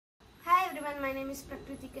everyone, my name is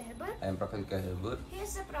Prakriti Kehbar. I am Prakriti Kehbar.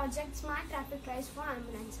 Here's the project Smart Traffic Lights for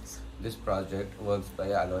Ambulances. This project works by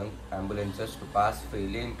allowing ambulances to pass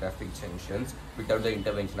freely in traffic junctions without the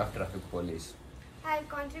intervention of traffic police. I have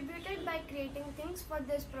contributed by creating things for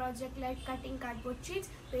this project like cutting cardboard sheets,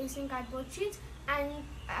 pasting cardboard sheets and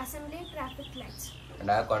assembling traffic lights.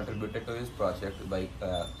 And I have contributed to this project by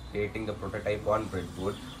creating the prototype on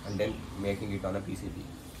breadboard and then making it on a PCB.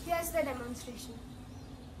 Here's the demonstration.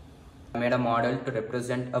 I made a model to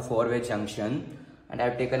represent a four-way junction, and I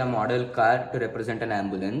have taken a model car to represent an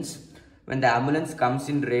ambulance. When the ambulance comes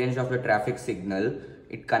in range of the traffic signal,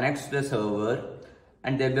 it connects to the server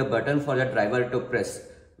and there will be a button for the driver to press.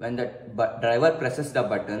 When the driver presses the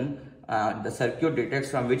button, the circuit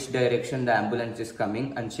detects from which direction the ambulance is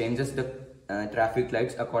coming and changes the traffic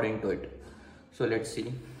lights according to it. So let's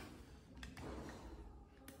see.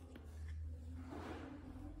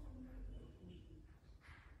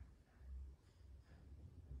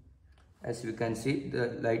 As you can see,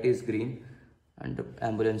 the light is green and the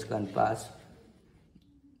ambulance can pass.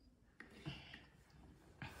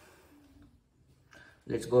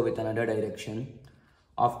 Let's go with another direction.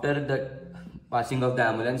 After the passing of the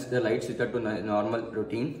ambulance, the lights return to normal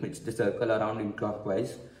routine, which they circle around in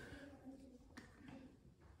clockwise.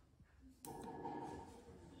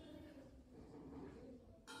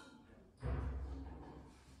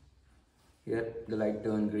 Here the light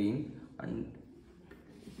turned green and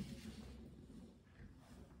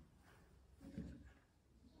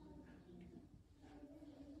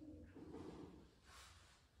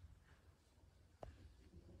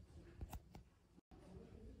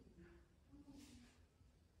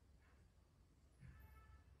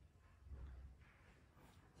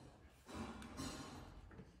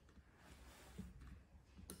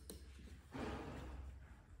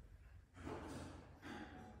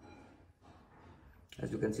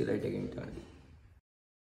as you can see, light again turned.